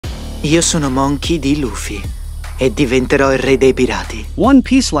Io sono Monkey D. Luffy e diventerò il re dei pirati. One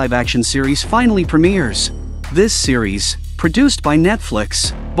Piece live-action series finally premieres. This series, produced by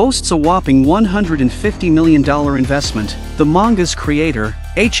Netflix, boasts a whopping $150 million investment. The manga's creator,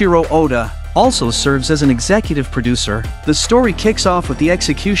 Eiichiro Oda, also serves as an executive producer. The story kicks off with the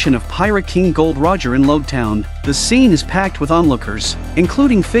execution of Pirate King Gold Roger in Logtown. The scene is packed with onlookers,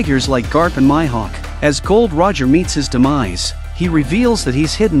 including figures like Garp and Mihawk. As Gold Roger meets his demise, he reveals that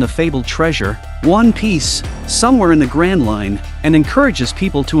he's hidden a fabled treasure, One Piece, somewhere in the Grand Line, and encourages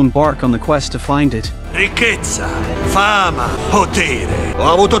people to embark on the quest to find it. Ricchezza, fama, potere.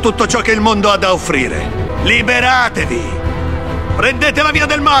 Ho avuto tutto ciò che il mondo ha da offrire. Liberatevi! Prendete la via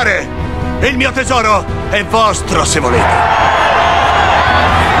del mare! Il mio tesoro è vostro se volete.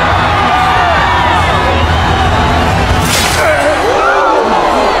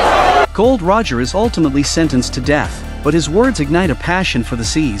 Gold Roger is ultimately sentenced to death, but his words ignite a passion for the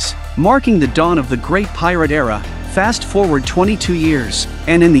seas, marking the dawn of the Great Pirate Era. Fast forward 22 years,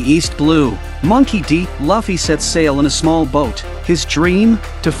 and in the East Blue, Monkey D. Luffy sets sail in a small boat. His dream?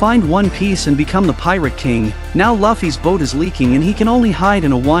 To find One Piece and become the Pirate King. Now Luffy's boat is leaking and he can only hide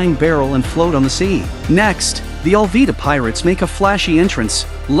in a wine barrel and float on the sea. Next, the Alvida pirates make a flashy entrance,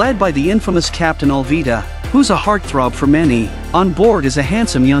 led by the infamous Captain Alvida, who's a heartthrob for many. On board is a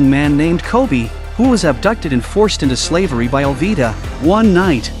handsome young man named Kobe, who was abducted and forced into slavery by Alvida. One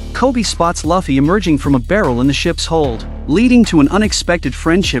night, Kobe spots Luffy emerging from a barrel in the ship's hold, leading to an unexpected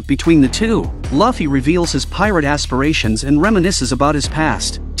friendship between the two. Luffy reveals his pirate aspirations and reminisces about his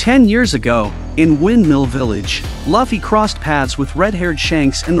past. 10 years ago, in Windmill Village, Luffy crossed paths with red-haired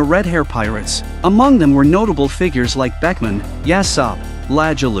Shanks and the Red Hair Pirates. Among them were notable figures like Beckman, Yasopp,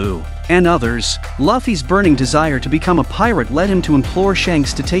 Lajaloo, and others. Luffy's burning desire to become a pirate led him to implore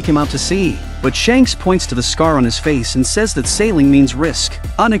Shanks to take him out to sea. But Shanks points to the scar on his face and says that sailing means risk.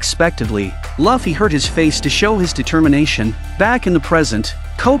 Unexpectedly, Luffy hurt his face to show his determination. Back in the present,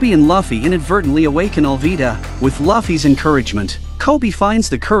 Kobe and Luffy inadvertently awaken Alvida. With Luffy's encouragement, Kobe finds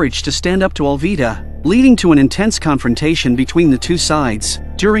the courage to stand up to Alvida, leading to an intense confrontation between the two sides.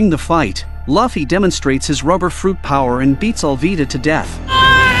 During the fight, Luffy demonstrates his rubber fruit power and beats Alvida to death.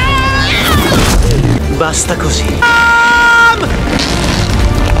 Basta così.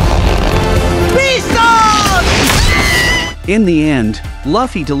 In the end,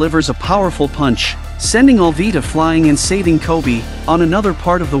 Luffy delivers a powerful punch, sending Alvida flying and saving Kobe. On another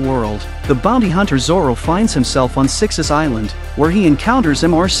part of the world, the bounty hunter Zoro finds himself on Sixus Island, where he encounters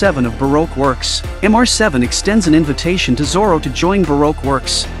MR7 of Baroque Works. MR7 extends an invitation to Zoro to join Baroque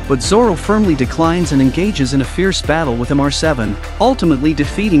Works, but Zoro firmly declines and engages in a fierce battle with MR7, ultimately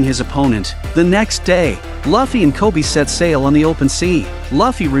defeating his opponent. The next day, Luffy and Kobe set sail on the open sea.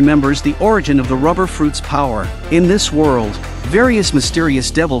 Luffy remembers the origin of the rubber fruit's power. In this world, various mysterious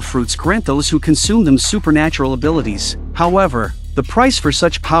devil fruits grant those who consume them supernatural abilities. However, the price for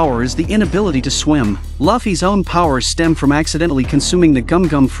such power is the inability to swim. Luffy's own powers stem from accidentally consuming the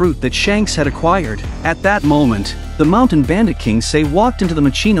gum-gum fruit that Shanks had acquired. At that moment, the Mountain Bandit King Say walked into the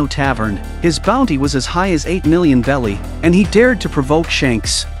Machino Tavern. His bounty was as high as 8 million belly, and he dared to provoke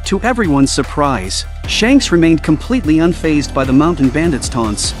Shanks. To everyone's surprise, Shanks remained completely unfazed by the Mountain Bandit's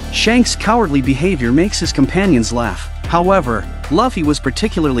taunts. Shanks' cowardly behavior makes his companions laugh. However, Luffy was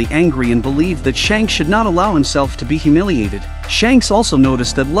particularly angry and believed that Shanks should not allow himself to be humiliated. Shanks also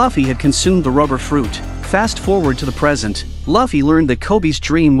noticed that Luffy had consumed the rubber fruit. Fast forward to the present, Luffy learned that Kobe's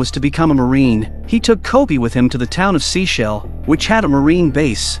dream was to become a marine. He took Kobe with him to the town of Seashell, which had a marine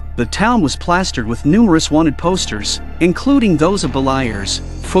base. The town was plastered with numerous wanted posters, including those of Beliars,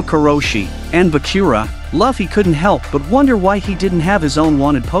 Fukaroshi, and Bakura. Luffy couldn't help but wonder why he didn't have his own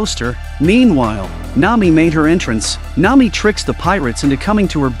wanted poster. Meanwhile, Nami made her entrance. Nami tricks the pirates into coming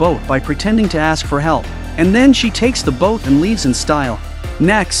to her boat by pretending to ask for help, and then she takes the boat and leaves in style.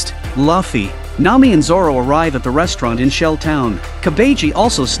 Next, Luffy, Nami and Zoro arrive at the restaurant in Shell Town. Kabeji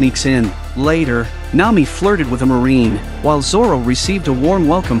also sneaks in. Later, Nami flirted with a marine, while Zoro received a warm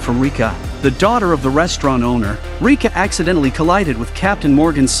welcome from Rika, the daughter of the restaurant owner. Rika accidentally collided with Captain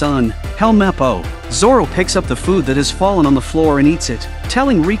Morgan's son, Helmeppo. Zoro picks up the food that has fallen on the floor and eats it,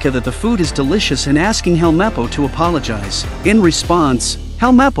 telling Rika that the food is delicious and asking Helmeppo to apologize. In response,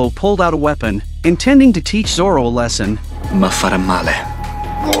 Helmeppo pulled out a weapon, intending to teach Zoro a lesson. Ma farà male.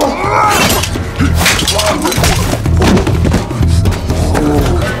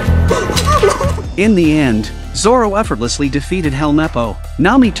 In the end, Zoro effortlessly defeated Helmeppo.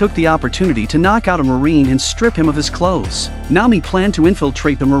 Nami took the opportunity to knock out a marine and strip him of his clothes. Nami planned to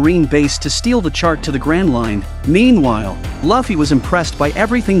infiltrate the marine base to steal the chart to the Grand Line. Meanwhile, Luffy was impressed by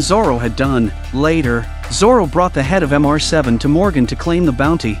everything Zoro had done. Later, Zoro brought the head of MR7 to Morgan to claim the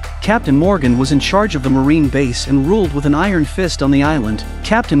bounty. Captain Morgan was in charge of the Marine base and ruled with an iron fist on the island.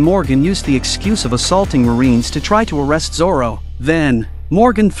 Captain Morgan used the excuse of assaulting Marines to try to arrest Zoro. Then,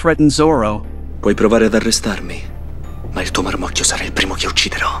 Morgan threatened Zoro. Puoi provare ad arrestarmi, ma il tuo marmocchio sarà il primo che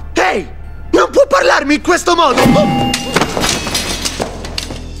ucciderò. Ehi! Non può parlarmi in questo modo!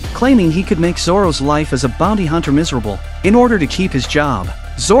 Claiming he could make Zoro's life as a bounty hunter miserable. In order to keep his job,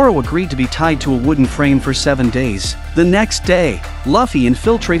 Zoro agreed to be tied to a wooden frame for 7 days. The next day, Luffy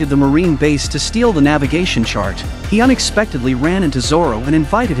infiltrated the Marine base to steal the navigation chart. He unexpectedly ran into Zoro and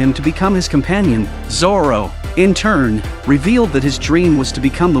invited him to become his companion. Zoro, in turn, revealed that his dream was to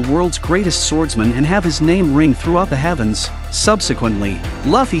become the world's greatest swordsman and have his name ring throughout the heavens. Subsequently,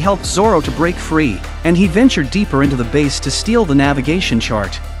 Luffy helped Zoro to break free, and he ventured deeper into the base to steal the navigation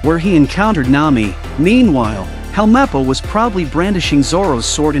chart, where he encountered Nami. Meanwhile, Helmeppo was proudly brandishing Zoro's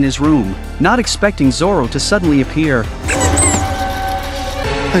sword in his room, not expecting Zoro to suddenly appear.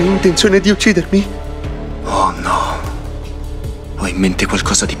 Hai intenzione di uccidermi? Oh no. Ho in mente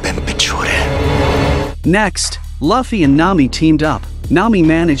qualcosa di ben peggiore. Next, Luffy and Nami teamed up. Nami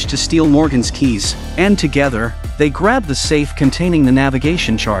managed to steal Morgan's keys, and together, they grabbed the safe containing the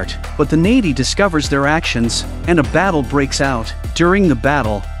navigation chart. But the Navy discovers their actions, and a battle breaks out. During the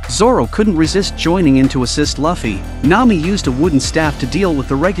battle, Zoro couldn't resist joining in to assist Luffy. Nami used a wooden staff to deal with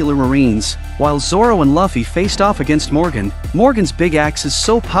the regular Marines, while Zoro and Luffy faced off against Morgan. Morgan's big axe is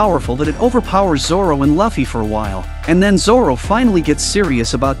so powerful that it overpowers Zoro and Luffy for a while, and then Zoro finally gets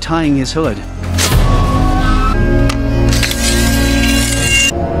serious about tying his hood.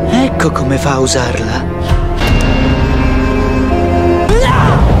 Ecco come fa a usarla.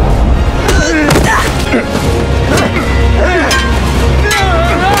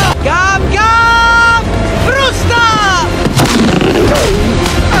 Gab Gab! Frusta!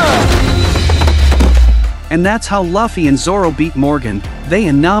 And that's how Luffy and Zoro beat Morgan. They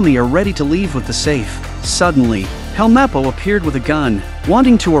and Nami are ready to leave with the safe. Suddenly, Helmeppo appeared with a gun,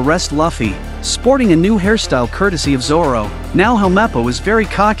 wanting to arrest Luffy, sporting a new hairstyle courtesy of Zoro. Now Helmeppo is very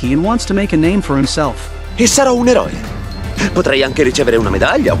cocky and wants to make a name for himself. E sarò un eroe. Potrei anche ricevere una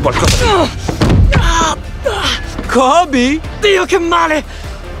medaglia o qualcosa. Kobe? Dio che male!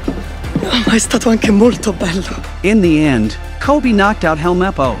 Ma è stato anche molto bello. In the end, Kobe knocked out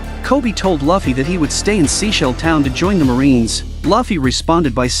Helmeppo. Kobe told Luffy that he would stay in Seashell Town to join the Marines. Luffy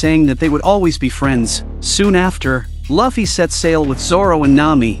responded by saying that they would always be friends. Soon after, Luffy set sail with Zoro and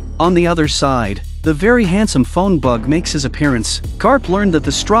Nami. On the other side, the very handsome phone bug makes his appearance. Garp learned that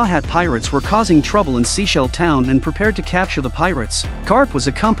the Straw Hat Pirates were causing trouble in Seashell Town and prepared to capture the pirates. Garp was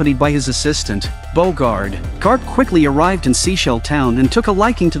accompanied by his assistant, Bogard. Garp quickly arrived in Seashell Town and took a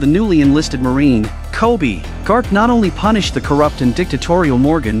liking to the newly enlisted Marine, Kobe. Garp not only punished the corrupt and dictatorial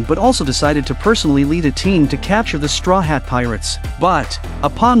Morgan but also decided to personally lead a team to capture the Straw Hat Pirates. But,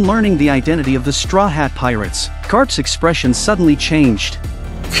 upon learning the identity of the Straw Hat Pirates, Garp's expression suddenly changed.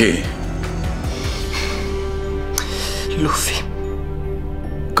 Chi? Luffy.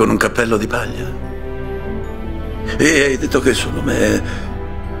 Con un cappello di paglia? E hai detto che solo me...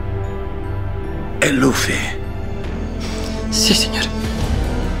 È Luffy. Sì, signore.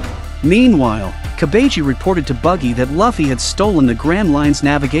 Meanwhile, Kabeji reported to Buggy that Luffy had stolen the Grand Line's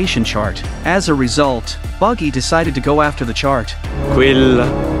navigation chart. As a result, Buggy decided to go after the chart. Quella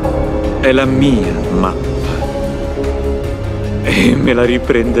è la mia mappa. E me la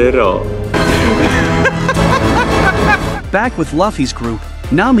riprenderò. Back with Luffy's group,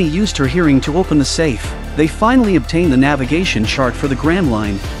 Nami used her hearing to open the safe. They finally obtained the navigation chart for the Grand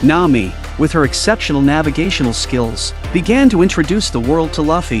Line. Nami, with her exceptional navigational skills, began to introduce the world to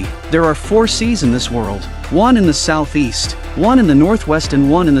Luffy. There are 4 seas in this world, one in the southeast, one in the northwest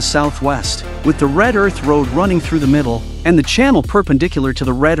and one in the southwest, with the Red Earth Road running through the middle, and the channel perpendicular to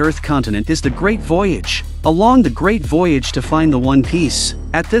the Red Earth continent is the Great Voyage. Along the Great Voyage to find the One Piece.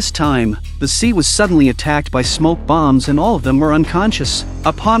 At this time, the sea was suddenly attacked by smoke bombs and all of them were unconscious.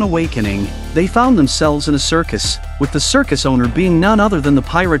 Upon awakening, they found themselves in a circus, with the circus owner being none other than the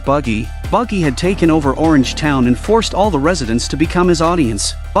pirate Buggy. Buggy had taken over Orange Town and forced all the residents to become his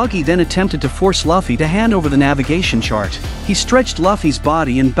audience. Buggy then attempted to force Luffy to hand over the navigation chart. He stretched Luffy's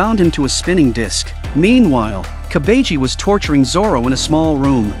body and bound him to a spinning disc. Meanwhile, Kabeji was torturing Zoro in a small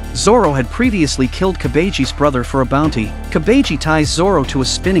room. Zoro had previously killed Kabeji's brother for a bounty. Kabeji ties Zoro to a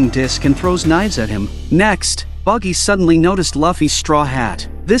spinning disc and throws knives at him. Next, Buggy suddenly noticed Luffy's straw hat.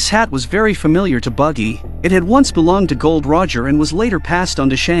 This hat was very familiar to Buggy. It had once belonged to Gold Roger and was later passed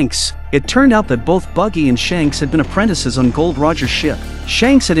on to Shanks. It turned out that both Buggy and Shanks had been apprentices on Gold Roger's ship.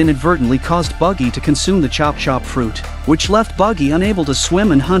 Shanks had inadvertently caused Buggy to consume the Chop Chop fruit, which left Buggy unable to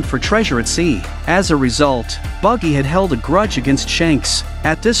swim and hunt for treasure at sea. As a result, Buggy had held a grudge against Shanks.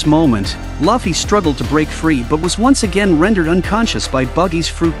 At this moment, Luffy struggled to break free but was once again rendered unconscious by Buggy's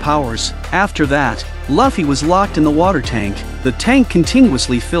fruit powers. After that, Luffy was locked in the water tank, the tank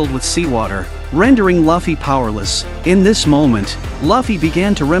continuously filled with seawater, rendering Luffy powerless. In this moment, Luffy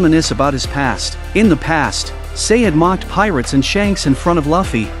began to reminisce about his past. In the past, Say had mocked pirates and Shanks in front of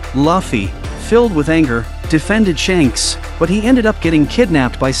Luffy. Luffy, filled with anger, defended Shanks, but he ended up getting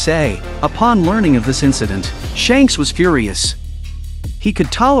kidnapped by Say. Upon learning of this incident, Shanks was furious. He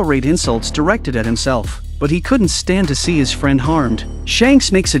could tolerate insults directed at himself, but he couldn't stand to see his friend harmed.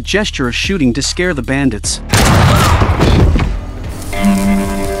 Shanks makes a gesture of shooting to scare the bandits.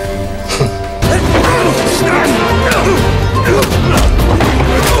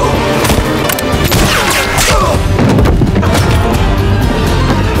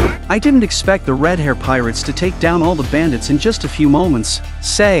 I didn't expect the red hair pirates to take down all the bandits in just a few moments.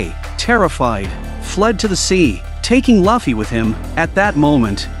 Say, terrified, fled to the sea, taking Luffy with him. At that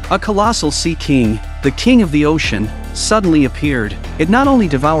moment, a colossal sea king, the king of the ocean, suddenly appeared. It not only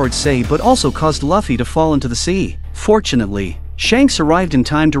devoured Say but also caused Luffy to fall into the sea. Fortunately, Shanks arrived in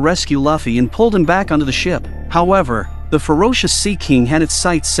time to rescue Luffy and pulled him back onto the ship. However, the ferocious Sea King had its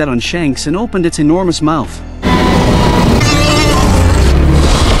sights set on Shanks and opened its enormous mouth.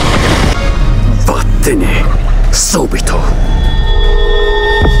 Vattene, subito.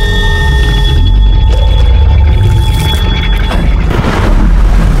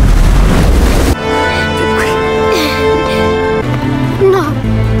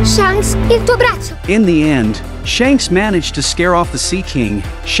 No, Shanks, il tuo braccio. In the end, Shanks managed to scare off the Sea King.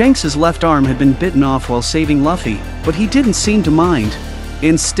 Shanks' left arm had been bitten off while saving Luffy, but he didn't seem to mind.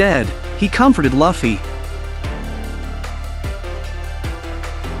 Instead, he comforted Luffy,